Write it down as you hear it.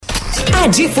A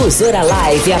Difusora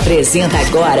Live apresenta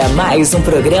agora mais um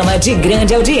programa de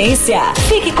grande audiência.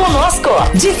 Fique conosco,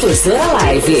 Difusora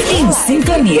Live, em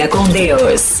sintonia com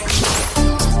Deus.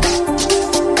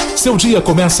 Seu dia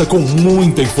começa com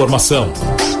muita informação.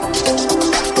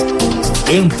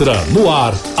 Entra no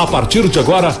ar, a partir de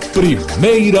agora,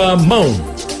 Primeira Mão,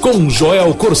 com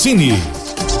Joel Corsini.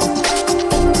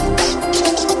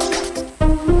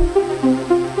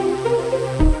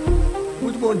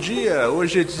 Muito bom dia,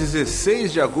 hoje é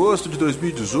 16 de agosto de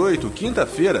 2018,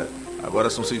 quinta-feira. Agora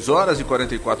são 6 horas e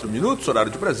 44 minutos,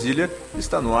 horário de Brasília.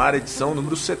 Está no ar a edição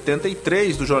número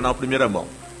 73 do Jornal Primeira Mão.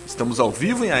 Estamos ao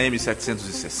vivo em AM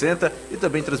 760 e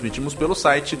também transmitimos pelo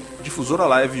site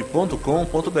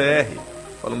difusoralive.com.br.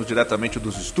 Falamos diretamente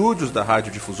dos estúdios da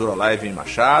Rádio Difusora Live em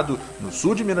Machado, no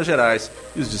sul de Minas Gerais,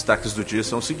 e os destaques do dia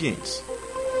são os seguintes.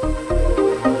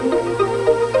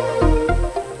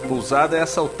 Pousada é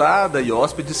assaltada e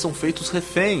hóspedes são feitos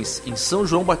reféns em São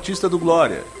João Batista do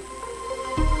Glória.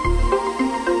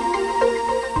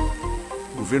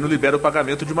 O governo libera o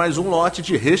pagamento de mais um lote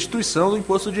de restituição do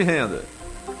imposto de renda.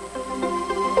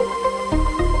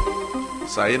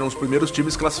 Saíram os primeiros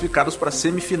times classificados para a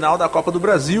semifinal da Copa do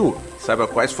Brasil. Saiba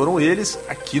quais foram eles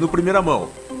aqui no Primeira Mão.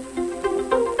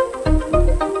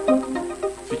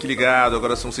 Fique ligado,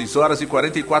 agora são 6 horas e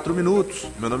 44 minutos.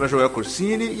 Meu nome é Joel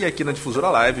Corsini e aqui na Difusora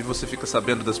Live você fica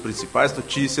sabendo das principais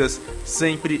notícias,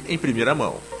 sempre em primeira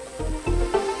mão.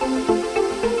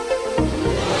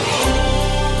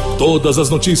 Todas as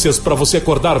notícias para você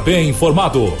acordar bem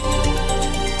informado.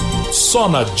 Só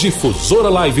na Difusora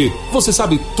Live você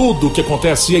sabe tudo o que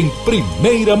acontece em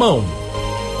primeira mão.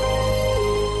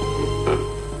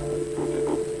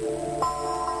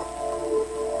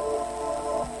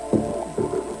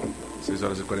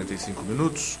 Horas e 45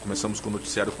 minutos, começamos com o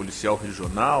noticiário policial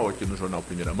regional aqui no Jornal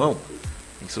Primeira Mão.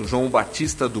 Em São João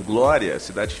Batista do Glória,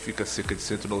 cidade que fica a cerca de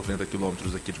 190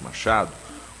 quilômetros aqui de Machado,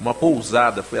 uma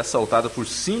pousada foi assaltada por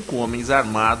 5 homens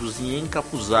armados e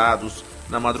encapuzados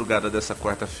na madrugada dessa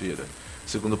quarta-feira.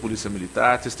 Segundo a Polícia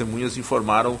Militar, testemunhas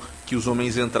informaram que os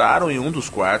homens entraram em um dos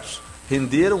quartos,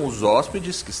 renderam os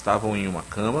hóspedes que estavam em uma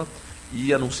cama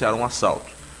e anunciaram um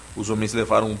assalto. Os homens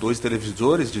levaram 2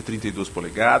 televisores de 32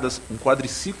 polegadas, um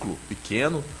quadriciclo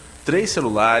pequeno, 3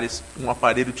 celulares, um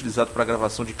aparelho utilizado para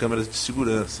gravação de câmeras de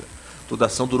segurança. Toda a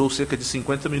ação durou cerca de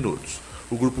 50 minutos.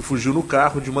 O grupo fugiu no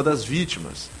carro de uma das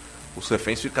vítimas. Os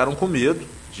reféns ficaram com medo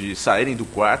de saírem do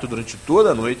quarto durante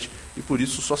toda a noite e por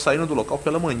isso só saíram do local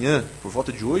pela manhã, por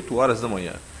volta de 8 horas da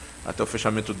manhã. Até o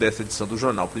fechamento desta edição do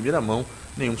jornal Primeira Mão,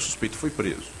 nenhum suspeito foi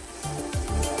preso.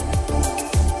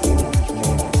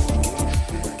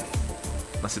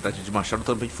 Na cidade de Machado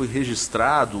também foi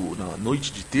registrado, na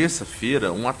noite de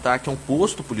terça-feira, um ataque a um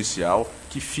posto policial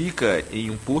que fica em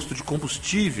um posto de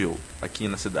combustível aqui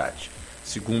na cidade.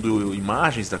 Segundo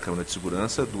imagens da câmera de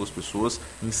segurança, 2 pessoas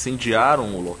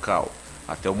incendiaram o local.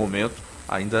 Até o momento,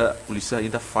 a polícia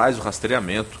ainda faz o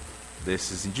rastreamento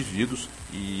desses indivíduos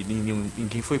e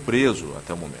ninguém foi preso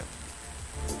até o momento.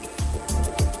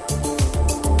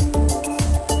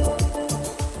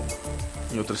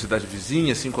 Em outra cidade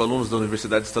vizinha, 5 alunos da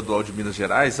Universidade Estadual de Minas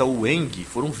Gerais, a UENG,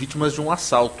 foram vítimas de um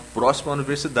assalto próximo à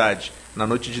universidade, na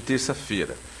noite de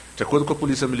terça-feira. De acordo com a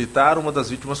Polícia Militar, uma das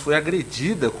vítimas foi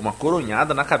agredida com uma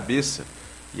coronhada na cabeça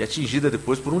e atingida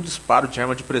depois por um disparo de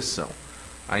arma de pressão.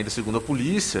 Ainda segundo a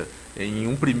polícia, em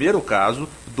um primeiro caso,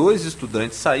 2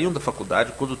 estudantes saíam da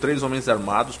faculdade quando 3 homens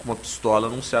armados com uma pistola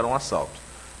anunciaram o assalto.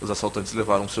 Os assaltantes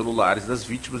levaram os celulares das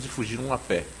vítimas e fugiram a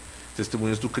pé.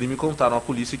 Testemunhas do crime contaram à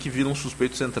polícia que viram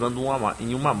suspeitos entrando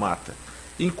em uma mata.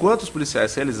 Enquanto os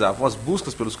policiais realizavam as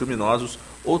buscas pelos criminosos,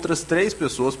 outras 3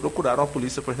 pessoas procuraram a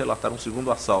polícia para relatar um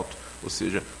segundo assalto. Ou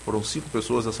seja, foram 5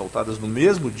 pessoas assaltadas no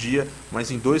mesmo dia,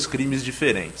 mas em 2 crimes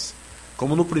diferentes.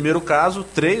 Como no primeiro caso,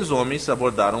 3 homens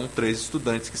abordaram 3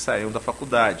 estudantes que saíam da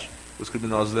faculdade. Os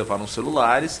criminosos levaram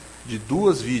celulares de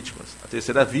 2 vítimas. A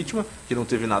terceira vítima, que não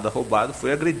teve nada roubado,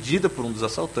 foi agredida por um dos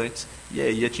assaltantes e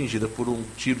aí atingida por um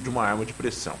tiro de uma arma de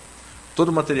pressão. Todo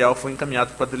o material foi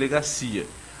encaminhado para a delegacia.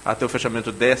 Até o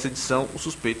fechamento dessa edição, os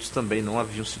suspeitos também não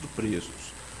haviam sido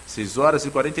presos. 6 horas e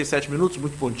 47 minutos,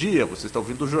 muito bom dia. Você está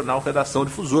ouvindo o Jornal Redação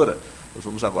Difusora. Nós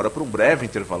vamos agora para um breve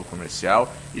intervalo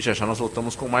comercial e já nós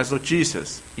voltamos com mais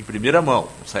notícias. Em primeira mão,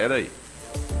 não saia daí.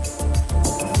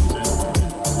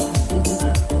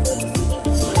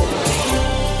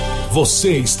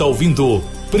 Você está ouvindo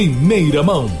Primeira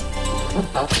Mão.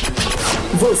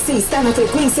 Você está na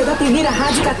frequência da primeira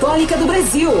rádio católica do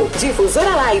Brasil.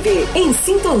 Difusora Live, em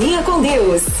sintonia com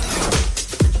Deus.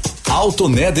 Auto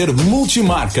Neder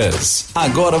Multimarcas.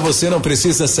 Agora você não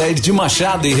precisa sair de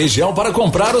Machado e região para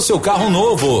comprar o seu carro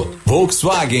novo.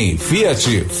 Volkswagen,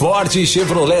 Fiat, Ford e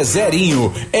Chevrolet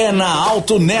zerinho é na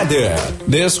Auto Neder.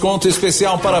 Desconto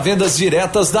especial para vendas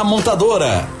diretas da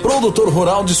montadora. Produtor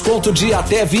rural, desconto de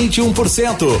até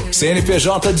 21%.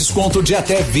 CNPJ, desconto de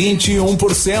até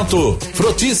 21%.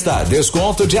 Frotista,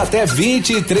 desconto de até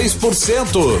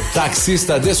 23%.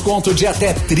 Taxista, desconto de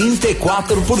até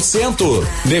 34%.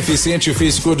 Deficiente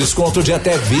físico, desconto de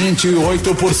até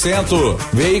 28%.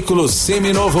 Veículos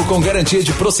seminovo com garantia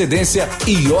de procedência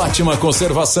e ótima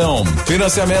conservação.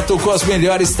 Financiamento com as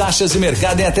melhores taxas de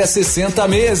mercado em até 60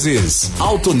 meses.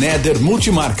 Auto Neder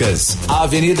Multimarcas.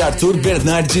 Avenida Arthur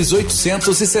Bernardes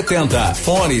 870.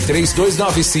 Fone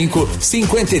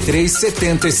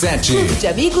 3295-5377. Clube de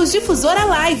Amigos Difusora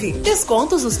Live.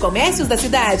 Descontos nos comércios da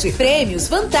cidade. Prêmios,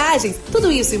 vantagens.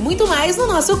 Tudo isso e muito mais no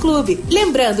nosso clube.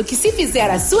 Lembrando que se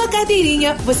fizer a sua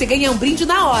carteirinha, você ganha um brinde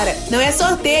na hora. Não é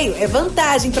sorteio, é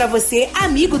vantagem para você,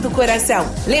 amigo do coração.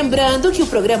 Lembrando que o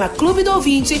programa Clube do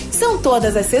Ouvinte são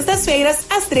todas as sextas-feiras,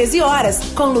 às 13 horas,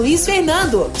 com Luiz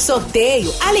Fernando.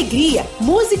 Sorteio, alegria,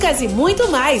 músicas e muito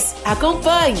mais.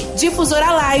 Acompanhe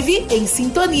Difusora Live em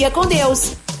sintonia com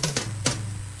Deus.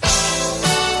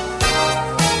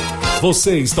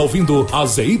 Você está ouvindo a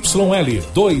ZYL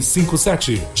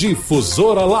 257,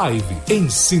 Difusora Live, em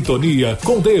sintonia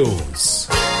com Deus.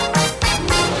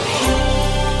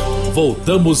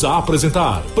 Voltamos a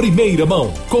apresentar Primeira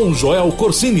Mão com Joel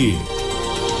Corsini.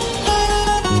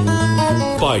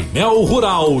 Painel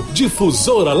Rural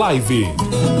Difusora Live.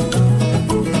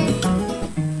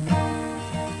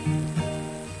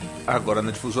 Agora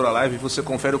na Difusora Live você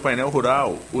confere o Painel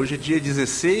Rural. Hoje é dia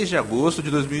 16 de agosto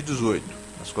de 2018.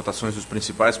 As cotações dos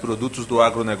principais produtos do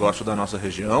agronegócio da nossa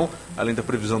região, além da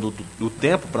previsão do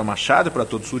tempo para Machado e para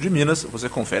todo o sul de Minas, você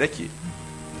confere aqui.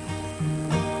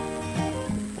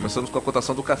 Começamos com a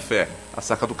cotação do café. A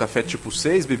saca do café tipo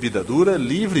 6, bebida dura,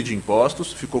 livre de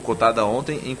impostos, ficou cotada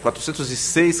ontem em R$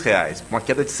 406, uma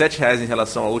queda de R$ 7 em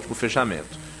relação ao último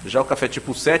fechamento. Já o café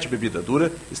tipo 7, bebida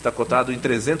dura, está cotado em R$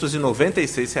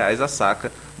 396 a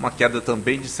saca, uma queda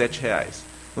também de R$ 7.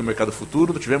 No mercado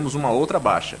futuro, tivemos uma outra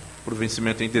baixa. Por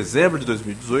vencimento em dezembro de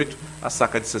 2018, a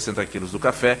saca de 60 quilos do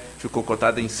café ficou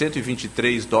cotada em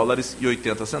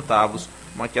 $123,80,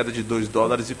 uma queda de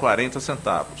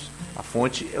 $2,40. A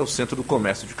fonte é o Centro do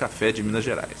Comércio de Café de Minas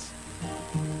Gerais.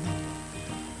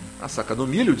 A saca do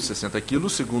milho de 60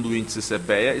 quilos, segundo o índice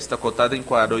CPEA, está cotada em R$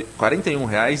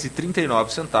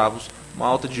 41,39, uma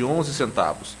alta de 11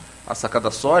 centavos. A saca da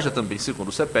soja, também segundo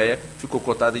o CPEA, ficou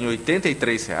cotada em R$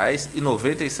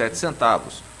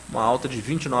 83,97, uma alta de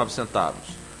 29 centavos.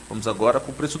 Vamos agora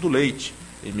com o preço do leite.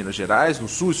 Em Minas Gerais, no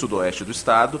sul e sudoeste do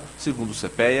estado, segundo o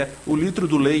CPEA, o litro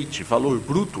do leite, valor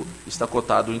bruto, está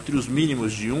cotado entre os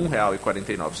mínimos de R$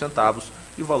 1,49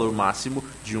 e o valor máximo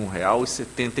de R$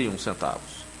 1,71.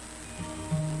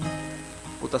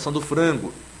 Cotação do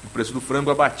frango. O preço do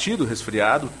frango abatido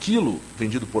resfriado, quilo,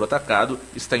 vendido por atacado,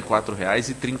 está em R$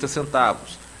 4,30.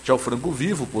 Já o frango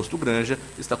vivo, posto Granja,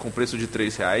 está com preço de R$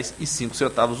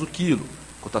 3,05 o quilo.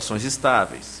 Cotações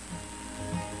estáveis.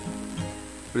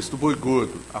 O preço do boi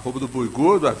gordo. A arroba do boi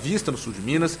gordo, à vista no sul de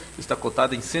Minas, está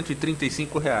cotada em R$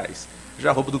 135. Já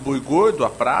a arroba do boi gordo, a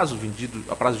prazo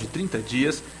de 30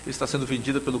 dias, está sendo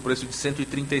vendida pelo preço de R$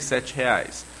 137.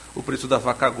 O preço da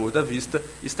vaca gorda à vista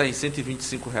está em R$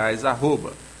 125 a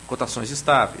arroba. Cotações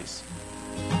estáveis.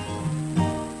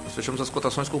 Nós fechamos as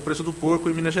cotações com o preço do porco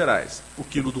em Minas Gerais. O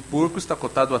quilo do porco está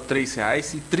cotado a R$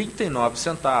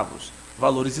 3,39,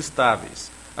 valores estáveis.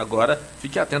 Agora,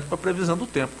 fique atento para a previsão do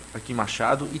tempo, aqui em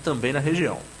Machado e também na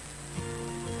região.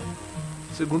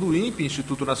 Segundo o INPE,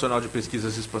 Instituto Nacional de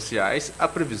Pesquisas Espaciais, a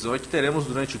previsão é que teremos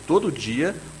durante todo o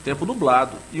dia tempo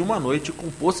nublado e uma noite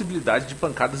com possibilidade de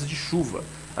pancadas de chuva.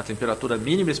 A temperatura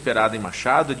mínima esperada em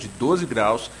Machado é de 12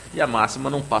 graus e a máxima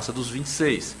não passa dos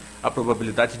 26. A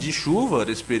probabilidade de chuva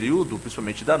nesse período,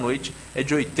 principalmente da noite, é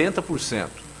de 80%.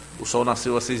 O sol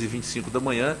nasceu às 6h25 da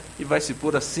manhã e vai se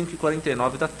pôr às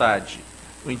 5h49 da tarde.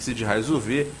 O índice de raios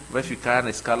UV vai ficar na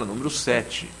escala número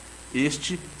 7.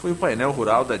 Este foi o Painel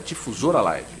Rural da Difusora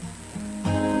Live.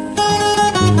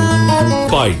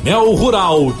 Painel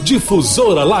Rural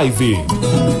Difusora Live.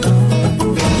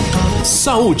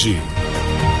 Saúde.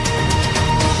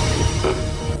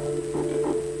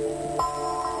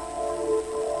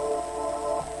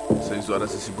 6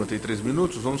 horas e 53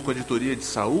 minutos. Vamos com a editoria de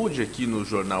saúde aqui no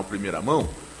Jornal Primeira Mão.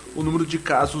 O número de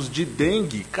casos de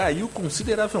dengue caiu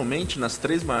consideravelmente nas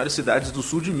 3 maiores cidades do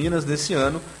sul de Minas nesse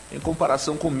ano, em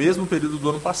comparação com o mesmo período do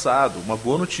ano passado. Uma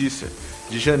boa notícia.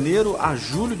 De janeiro a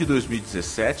julho de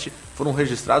 2017, foram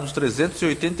registrados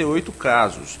 388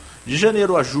 casos. De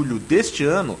janeiro a julho deste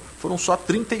ano, foram só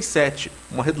 37,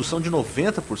 uma redução de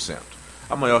 90%.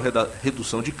 A maior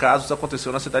redução de casos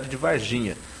aconteceu na cidade de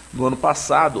Varginha. No ano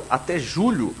passado, até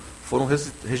julho, foram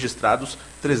registrados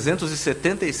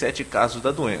 377 casos da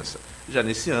doença. Já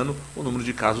nesse ano, o número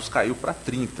de casos caiu para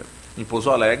 30. Em Pouso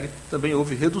Alegre, também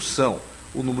houve redução.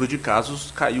 O número de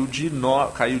casos caiu de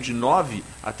 9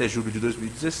 até julho de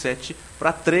 2017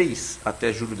 para 3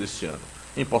 até julho deste ano.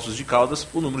 Em Poços de Caldas,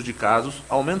 o número de casos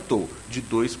aumentou de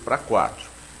 2 para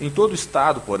 4. Em todo o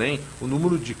estado, porém, o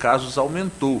número de casos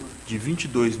aumentou de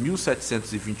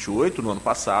 22.728 no ano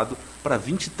passado para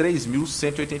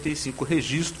 23.185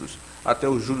 registros até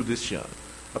o julho deste ano.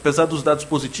 Apesar dos dados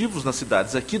positivos nas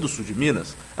cidades aqui do sul de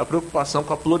Minas, a preocupação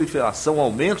com a proliferação e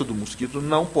aumento do mosquito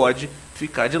não pode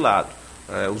ficar de lado.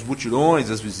 Os mutirões,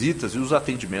 as visitas e os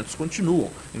atendimentos continuam,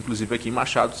 inclusive aqui em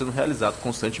Machado, sendo realizado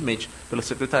constantemente pela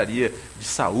Secretaria de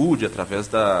Saúde através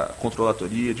da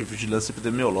Controladoria de Vigilância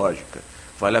Epidemiológica.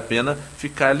 Vale a pena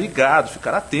ficar ligado,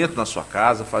 ficar atento na sua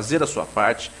casa, fazer a sua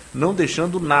parte, não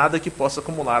deixando nada que possa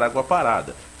acumular água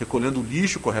parada, recolhendo o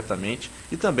lixo corretamente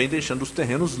e também deixando os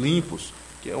terrenos limpos,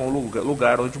 que é um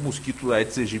lugar onde o mosquito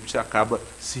Aedes aegypti acaba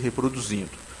se reproduzindo.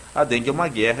 A dengue é uma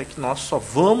guerra que nós só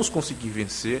vamos conseguir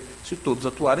vencer se todos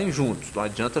atuarem juntos. Não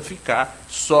adianta ficar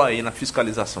só aí na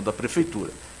fiscalização da prefeitura.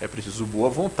 É preciso boa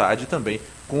vontade e também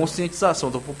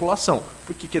conscientização da população,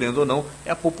 porque, querendo ou não,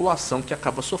 é a população que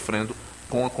acaba sofrendo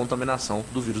com a contaminação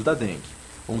do vírus da dengue.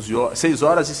 6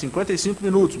 horas e 55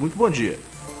 minutos. Muito bom dia.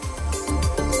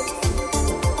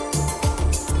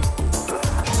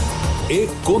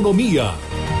 Economia.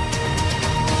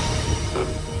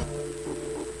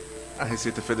 A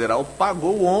Receita Federal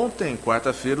pagou ontem,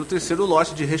 quarta-feira, o terceiro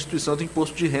lote de restituição do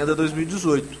Imposto de Renda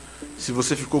 2018. Se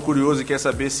você ficou curioso e quer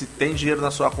saber se tem dinheiro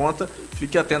na sua conta,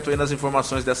 fique atento aí nas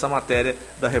informações dessa matéria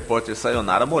da repórter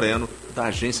Sayonara Moreno, da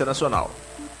Agência Nacional.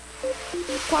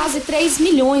 Quase 3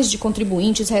 milhões de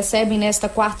contribuintes recebem nesta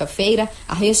quarta-feira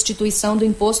a restituição do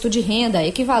imposto de renda,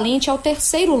 equivalente ao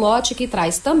terceiro lote, que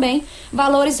traz também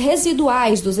valores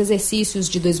residuais dos exercícios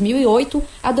de 2008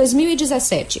 a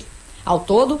 2017. Ao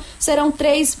todo, serão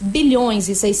 3 bilhões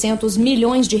e 600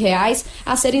 milhões de reais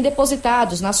a serem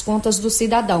depositados nas contas dos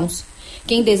cidadãos.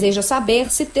 Quem deseja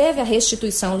saber se teve a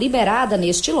restituição liberada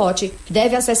neste lote,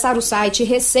 deve acessar o site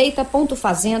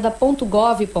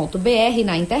receita.fazenda.gov.br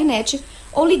na internet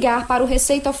ou ligar para o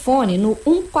Receita Fone no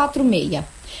 146.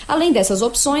 Além dessas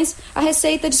opções, a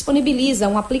Receita disponibiliza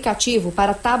um aplicativo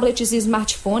para tablets e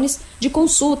smartphones de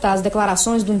consulta às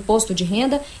declarações do imposto de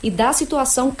renda e da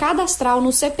situação cadastral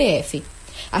no CPF.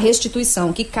 A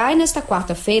restituição, que cai nesta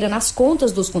quarta-feira nas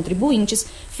contas dos contribuintes,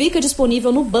 fica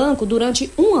disponível no banco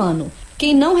durante 1 ano.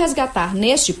 Quem não resgatar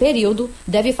neste período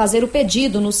deve fazer o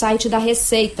pedido no site da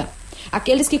Receita.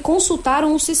 Aqueles que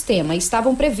consultaram o sistema e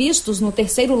estavam previstos no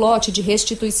terceiro lote de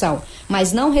restituição,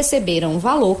 mas não receberam o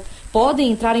valor,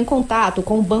 podem entrar em contato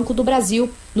com o Banco do Brasil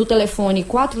no telefone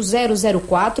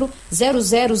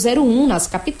 4004-0001 nas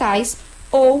capitais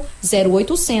ou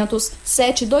 0800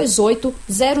 728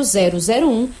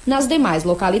 0001 nas demais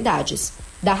localidades.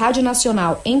 Da Rádio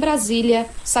Nacional em Brasília,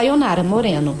 Sayonara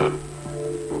Moreno.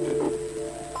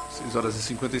 6 horas e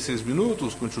 56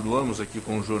 minutos, continuamos aqui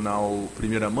com o jornal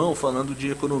Primeira Mão, falando de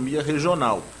economia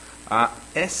regional. A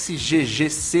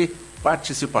SGGC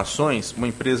Participações, uma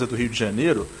empresa do Rio de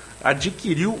Janeiro,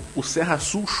 adquiriu o Serra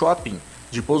Sul Shopping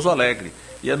de Pouso Alegre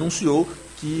e anunciou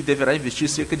que deverá investir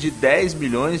cerca de 10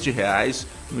 milhões de reais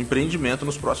no empreendimento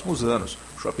nos próximos anos.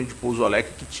 O shopping de Pouso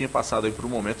Alegre, que tinha passado aí por um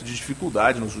momento de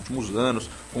dificuldade nos últimos anos,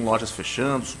 com lojas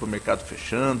fechando, supermercado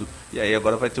fechando, e aí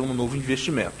agora vai ter um novo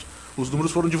investimento. Os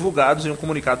números foram divulgados em um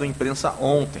comunicado à imprensa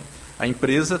ontem. A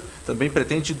empresa também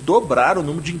pretende dobrar o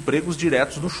número de empregos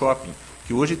diretos no shopping,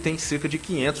 que hoje tem cerca de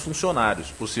 500 funcionários,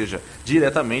 ou seja,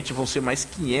 diretamente vão ser mais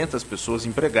 500 pessoas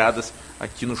empregadas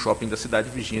aqui no shopping da cidade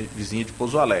vizinha de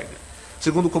Pouso Alegre.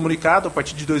 Segundo o comunicado, a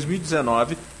partir de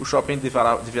 2019, o shopping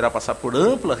deverá passar por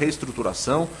ampla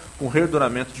reestruturação, com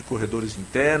reordenamento de corredores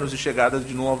internos e chegada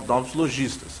de novos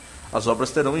lojistas. As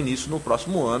obras terão início no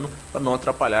próximo ano para não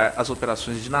atrapalhar as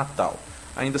operações de Natal.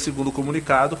 Ainda segundo o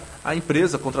comunicado, a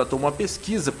empresa contratou uma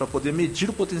pesquisa para poder medir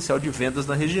o potencial de vendas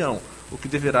na região, o que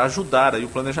deverá ajudar aí o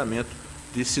planejamento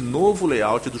desse novo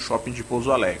layout do shopping de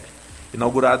Pouso Alegre.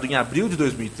 Inaugurado em abril de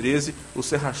 2013, o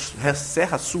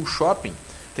Serra Sul Shopping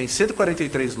tem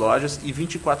 143 lojas e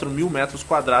 24 mil metros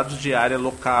quadrados de área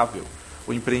locável.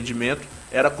 O empreendimento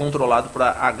era controlado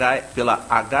pela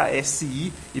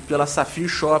HSI e pela Safir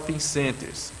Shopping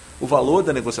Centers. O valor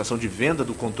da negociação de venda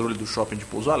do controle do shopping de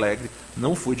Pouso Alegre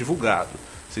não foi divulgado.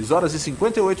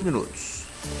 6h58.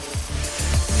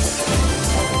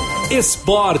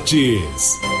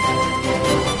 Esportes.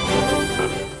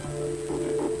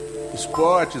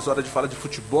 Esportes, hora de falar de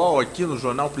futebol aqui no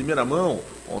Jornal Primeira Mão.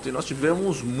 Ontem nós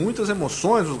tivemos muitas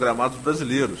emoções nos gramados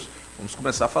brasileiros. Vamos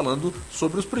começar falando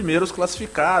sobre os primeiros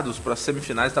classificados para as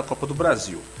semifinais da Copa do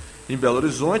Brasil. Em Belo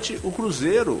Horizonte, o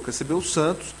Cruzeiro recebeu o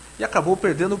Santos e acabou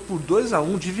perdendo por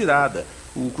 2-1 de virada.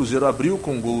 O Cruzeiro abriu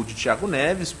com o gol de Thiago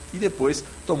Neves e depois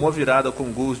tomou a virada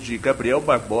com gols de Gabriel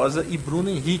Barbosa e Bruno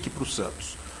Henrique para o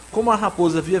Santos. Como a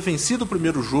Raposa havia vencido o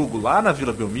primeiro jogo lá na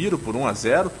Vila Belmiro por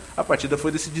 1-0, a partida foi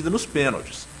decidida nos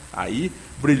pênaltis. Aí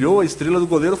brilhou a estrela do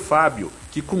goleiro Fábio,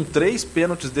 que com 3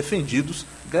 pênaltis defendidos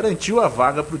garantiu a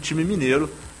vaga para o time mineiro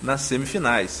nas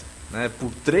semifinais.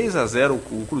 Por 3-0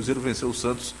 o Cruzeiro venceu o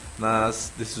Santos na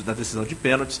decisão de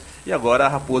pênaltis e agora a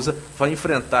Raposa vai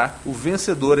enfrentar o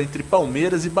vencedor entre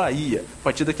Palmeiras e Bahia,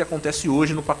 partida que acontece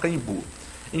hoje no Pacaembu.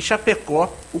 Em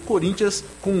Chapecó, o Corinthians,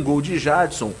 com um gol de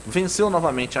Jadson, venceu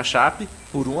novamente a Chape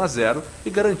por 1-0 e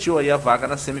garantiu aí a vaga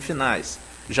nas semifinais.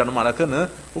 Já no Maracanã,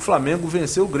 o Flamengo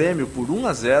venceu o Grêmio por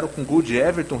 1-0 com gol de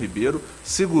Everton Ribeiro,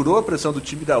 segurou a pressão do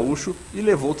time gaúcho e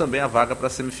levou também a vaga para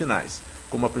as semifinais.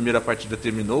 Como a primeira partida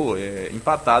terminou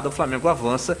empatada, o Flamengo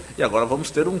avança e agora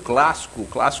vamos ter um clássico, o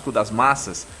clássico das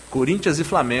massas, Corinthians e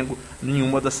Flamengo, em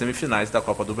uma das semifinais da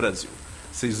Copa do Brasil.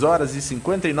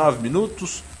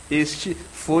 6h59. Este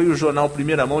foi o Jornal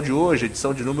Primeira Mão de hoje,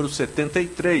 edição de número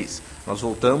 73. Nós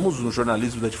voltamos no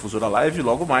jornalismo da Difusora Live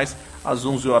logo mais às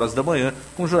 11h da manhã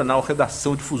com o jornal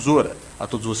Redação Difusora. A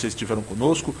todos vocês que estiveram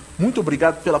conosco, muito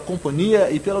obrigado pela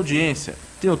companhia e pela audiência.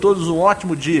 Tenham todos um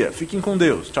ótimo dia. Fiquem com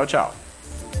Deus. Tchau, tchau.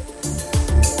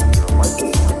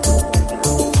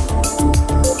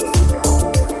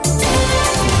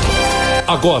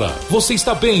 Agora você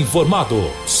está bem informado.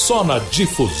 Só na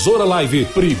Difusora Live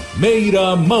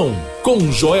Primeira Mão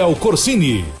com Joel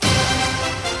Corsini.